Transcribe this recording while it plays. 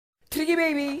Tricky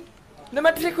baby. No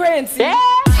matter frequency.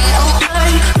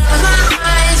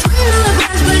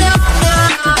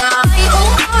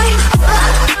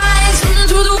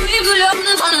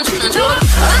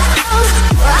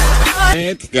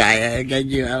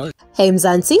 Hey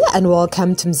Mzansi, and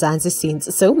welcome to Mzansi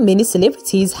Scenes. So many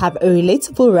celebrities have a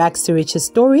relatable rags to riches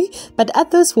story, but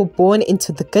others were born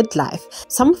into the good life.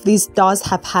 Some of these stars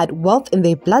have had wealth in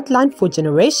their bloodline for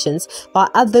generations, while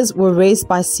others were raised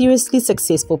by seriously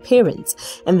successful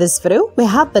parents. In this video, we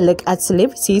have a look at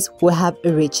celebrities who have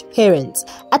rich parents.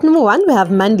 At number 1, we have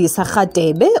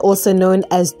Mzansi, also known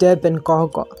as Durban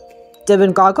Gogo.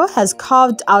 Durban Gogo has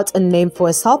carved out a name for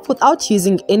herself without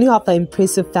using any of her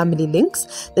impressive family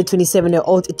links. The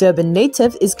 27-year-old Durban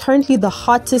native is currently the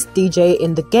hottest DJ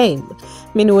in the game.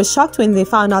 Many were shocked when they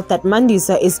found out that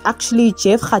Mzansi is actually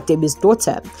Jeff Radebe's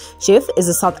daughter. Jeff is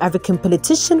a South African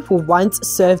politician who once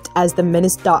served as the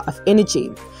Minister of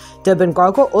Energy. Durban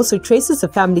Gogo also traces her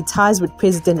family ties with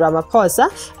President Ramaphosa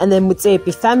and the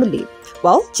Motsepe family.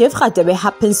 Well, Jeff Radebe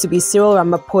happens to be Cyril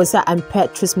Ramaphosa and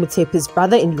Patrice Motsepe's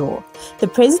brother-in-law. The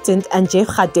president and Jeff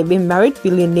Radebe married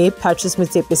billionaire Patrice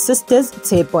Motsepe's sisters,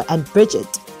 Tshepo and Bridget.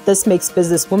 This makes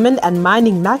businesswoman and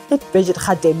mining magnate Bridget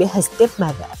Radebe her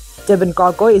stepmother. Durban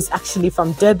Gogo is actually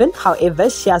from Durban, however,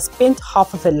 she has spent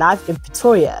half of her life in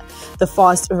Pretoria. The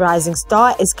fast rising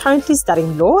star is currently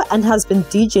studying law and has been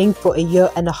DJing for a year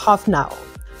and a half now.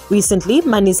 Recently,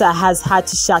 Mzansi has had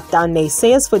to shut down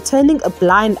naysayers for turning a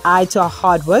blind eye to her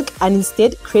hard work and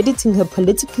instead crediting her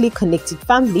politically connected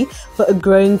family for a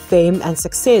growing fame and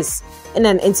success. In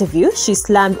an interview, she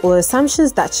slammed all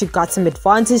assumptions that she got some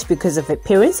advantage because of her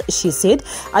parents. She said,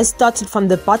 "I started from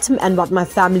the bottom and what my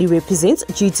family represents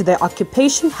due to their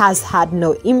occupation has had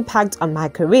no impact on my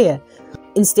career.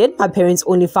 Instead, my parents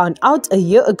only found out a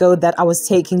year ago that I was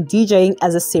taking DJing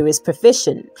as a serious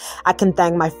profession. I can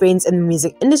thank my friends in the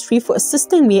music industry for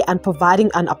assisting me and providing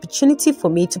an opportunity for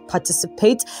me to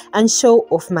participate and show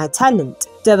off my talent."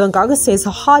 Durban Gogo says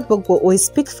her hard work will always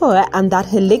speak for her and that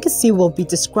her legacy will be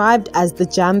described as the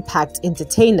jam-packed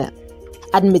entertainer.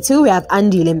 At number 2, we have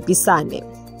Andile Mpisane.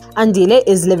 Andile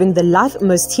is living the life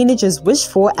most teenagers wish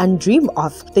for and dream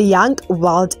of, the young,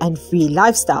 wild and free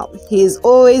lifestyle. He is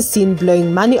always seen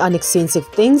blowing money on expensive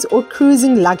things or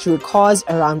cruising luxury cars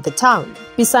around the town.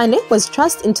 Mpisane was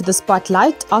thrust into the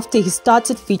spotlight after he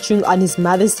started featuring on his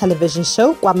mother's television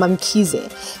show,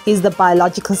 mam'khize. He is the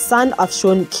biological son of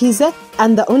Sean Mkhize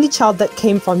and the only child that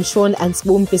came from Sean and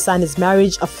Sbu Mpisane's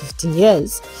marriage of 15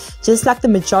 years. Just like the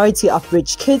majority of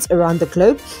rich kids around the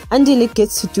globe, Andile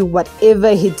gets to do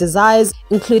whatever he desires,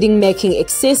 including making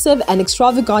excessive and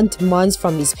extravagant demands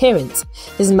from his parents.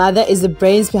 His mother is the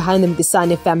brains behind the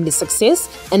Mpisane family success,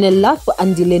 and her love for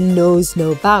Andile knows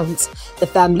no bounds. The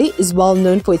family is well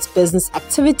known for its business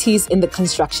activities in the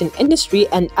construction industry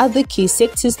and other key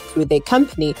sectors through their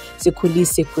company,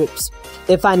 Zikhulise Groups.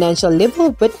 Their financial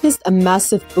level witnessed a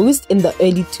massive boost in the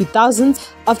early 2000s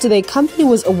after their company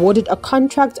was awarded a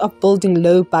contract of building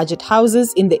low-budget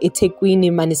houses in the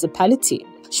eThekwini municipality.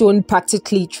 Sean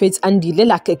practically treats Andile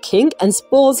like a king and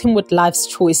spoils him with life's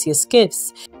choicest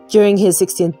gifts. During his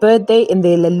 16th birthday in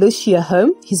their Lelucia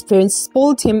home, his parents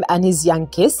spoiled him and his young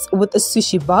guests with a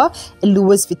sushi bar, a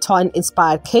Louis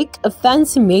Vuitton-inspired cake, a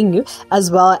fancy menu,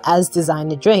 as well as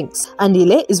designer drinks.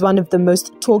 Andile is one of the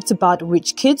most talked about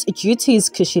rich kids due to his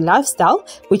cushy lifestyle,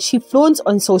 which he flaunts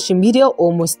on social media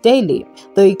almost daily.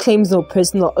 Though he claims no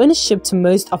personal ownership to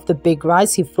most of the big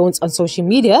rides he flaunts on social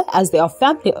media as they are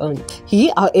family-owned.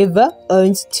 He, however,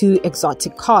 owns 2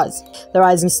 exotic cars. The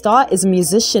rising star is a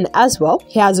musician as well.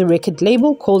 He has a record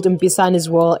label called Mpisane's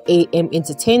Royal AM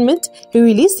Entertainment. He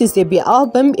released his debut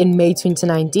album in May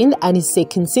 2019 and his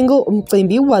second single,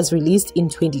 Umcimbi, was released in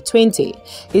 2020.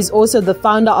 He is also the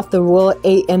founder of the Royal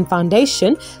AM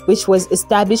Foundation, which was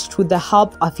established through the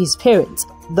help of his parents.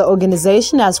 The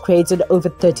organization has created over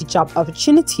 30 job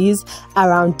opportunities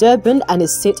around Durban and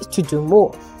is set to do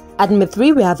more. At number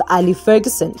 3, we have Ali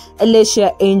Ferguson.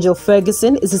 Alicia Angel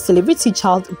Ferguson is a celebrity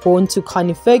child born to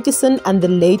Connie Ferguson and the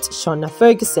late Shona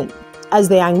Ferguson. As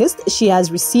the youngest, she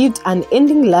has received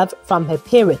unending love from her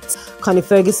parents. Connie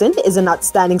Ferguson is an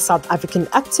outstanding South African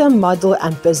actor, model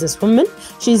and businesswoman.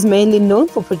 She is mainly known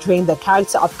for portraying the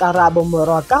character of Karabo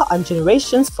Moroka on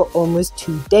Generations for almost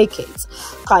 2 decades.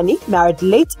 Connie married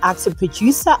late actor,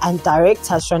 producer and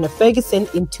director Shona Ferguson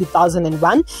in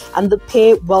 2001 and the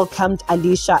pair welcomed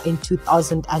Alicia in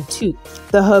 2002.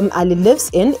 The home Ali lives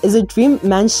in is a dream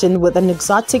mansion with an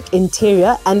exotic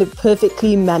interior and a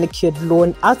perfectly manicured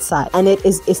lawn outside. and it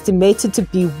is estimated to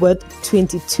be worth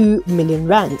 22 million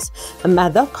rands. Her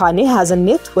mother, Connie, has a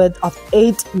net worth of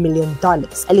 $8 million.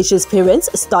 Alicia's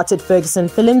parents started Ferguson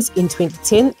Films in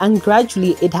 2010, and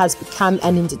gradually it has become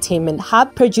an entertainment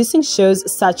hub, producing shows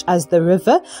such as The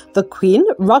River, The Queen,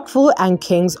 Rockville, and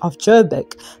Kings of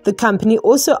Joburg. The company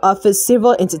also offers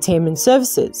several entertainment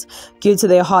services. Due to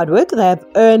their hard work, they have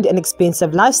earned an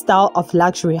expensive lifestyle of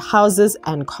luxury houses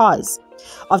and cars.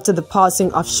 After the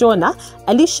passing of Shona,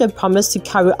 Alicia promised to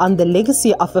carry on the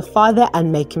legacy of her father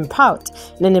and make him proud.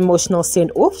 In an emotional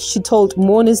send-off, she told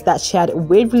mourners that she had a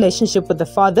weird relationship with the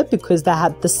father because they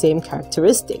had the same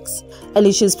characteristics.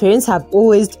 Alicia's parents have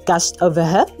always gushed over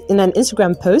her. In an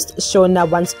Instagram post, Shona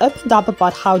once opened up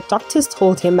about how doctors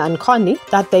told him and Connie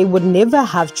that they would never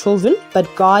have children, but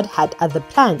God had other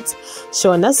plans.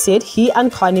 Shona said he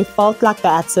and Connie felt like they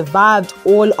had survived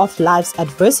all of life's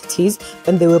adversities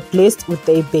when they were blessed with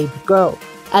their baby girl.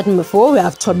 At number 4, we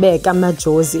have Thobeka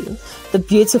Majozi. The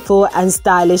beautiful and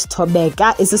stylish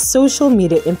Thobeka is a social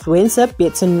media influencer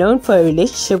better known for a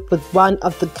relationship with one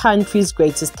of the country's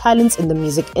greatest talents in the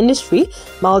music industry,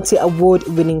 multi-award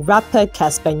winning rapper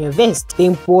Casper Nyovest.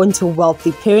 Being born to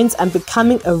wealthy parents and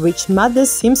becoming a rich mother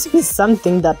seems to be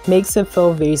something that makes her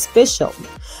feel very special.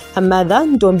 Her mother,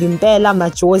 Ndombimbela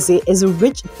Majozi, is a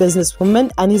rich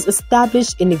businesswoman and is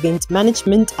established in event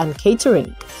management and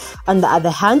catering. On the other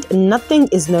hand, nothing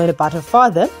is known about her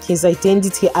father. His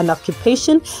identity and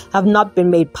occupation have not been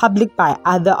made public by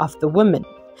either of the women.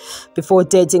 Before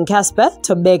dating Casper,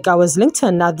 Thobeka was linked to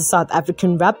another South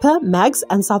African rapper, Mags,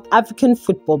 and South African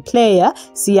football player,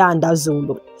 Siyanda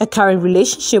Zulu. A current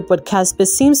relationship with Casper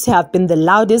seems to have been the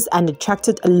loudest and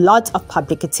attracted a lot of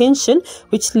public attention,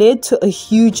 which led to a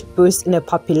huge boost in her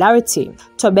popularity.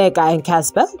 Thobeka and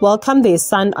Casper welcomed their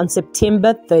son on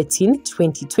September 13,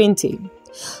 2020.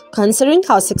 Considering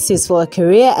how successful her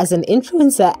career as an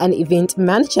influencer and event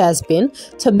manager has been,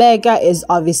 Thobeka is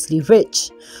obviously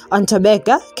rich. On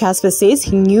Thobeka, Casper says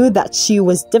he knew that she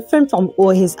was different from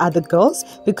all his other girls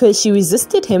because she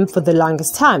resisted him for the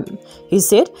longest time. He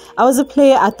said, "I was a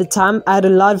player at the time, I had a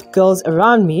lot of girls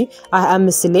around me, I am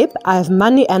a celeb, I have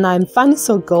money and I am funny,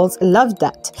 so girls loved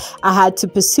that. I had to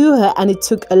pursue her and it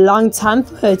took a long time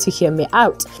for her to hear me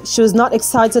out. She was not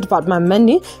excited about my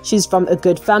money, she's from a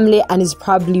good family and is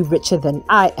probably richer than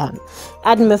I am."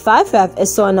 At number 5, we have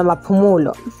Esona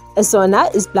Maphumulo.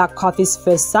 Esona is Black Coffee's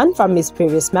first son from his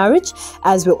previous marriage.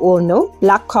 As we all know,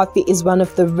 Black Coffee is one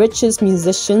of the richest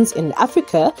musicians in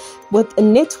Africa with a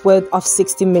net worth of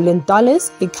 $60 million.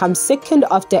 He comes second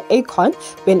after Akon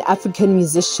when African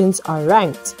musicians are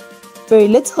ranked. Very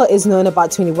little is known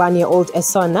about 21-year-old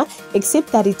Esona,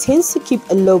 except that he tends to keep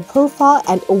a low profile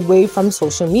and away from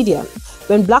social media.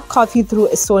 When Black Coffee threw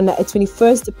Esona a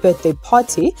 21st birthday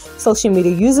party, social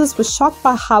media users were shocked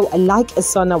by how alike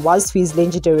Esona was to his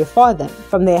legendary father.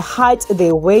 From their height,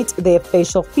 their weight, their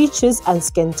facial features and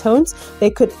skin tones, they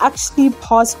could actually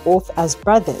pass off as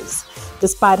brothers.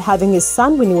 Despite having his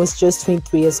son when he was just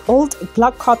 23 years old,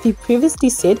 Black Coffee previously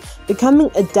said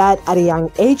becoming a dad at a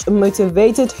young age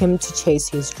motivated him to chase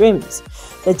his dreams.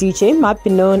 The DJ might be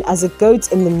known as a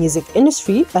goat in the music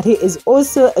industry, but he is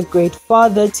also a great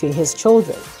father to his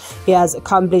children. He has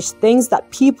accomplished things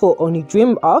that people only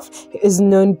dream of. He is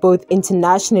known both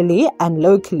internationally and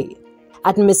locally.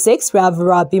 At number 6, we have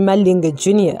Robbie Malinga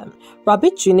Jr.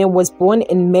 Robbie Jr. was born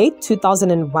in May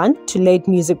 2001 to late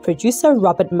music producer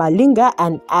Robert Malinga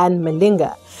and Anne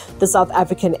Malinga. The South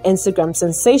African Instagram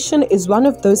sensation is one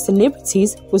of those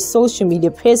celebrities whose social media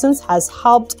presence has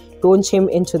helped launch him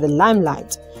into the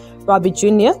limelight. Robbie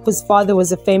Jr., whose father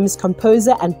was a famous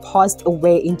composer and passed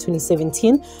away in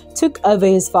 2017, took over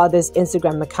his father's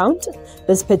Instagram account.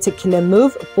 This particular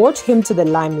move brought him to the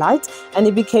limelight and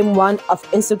he became one of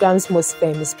Instagram's most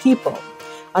famous people.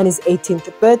 On his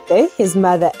 18th birthday, his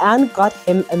mother Anne got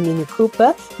him a Mini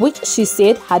Cooper, which she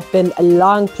said had been a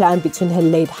long plan between her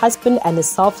late husband and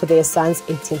herself for their son's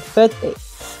 18th birthday.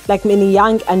 Like many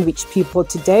young and rich people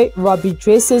today, Robbie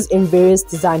dresses in various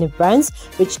designer brands,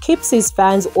 which keeps his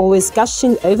fans always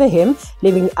gushing over him,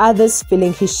 leaving others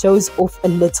feeling he shows off a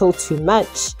little too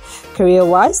much.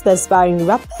 Career-wise, the aspiring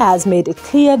rapper has made it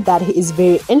clear that he is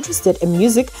very interested in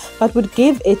music, but would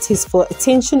give it his full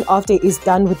attention after he is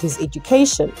done with his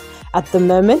education. At the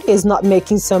moment, he is not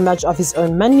making so much of his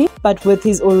own money, but with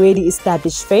his already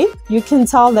established fame, you can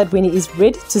tell that when he is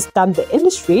ready to stamp the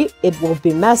industry, it will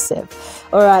be massive.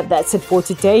 Alright, that's it for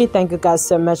today. Thank you guys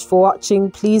so much for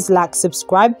watching. Please like,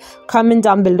 subscribe, comment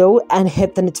down below, and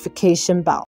hit the notification bell.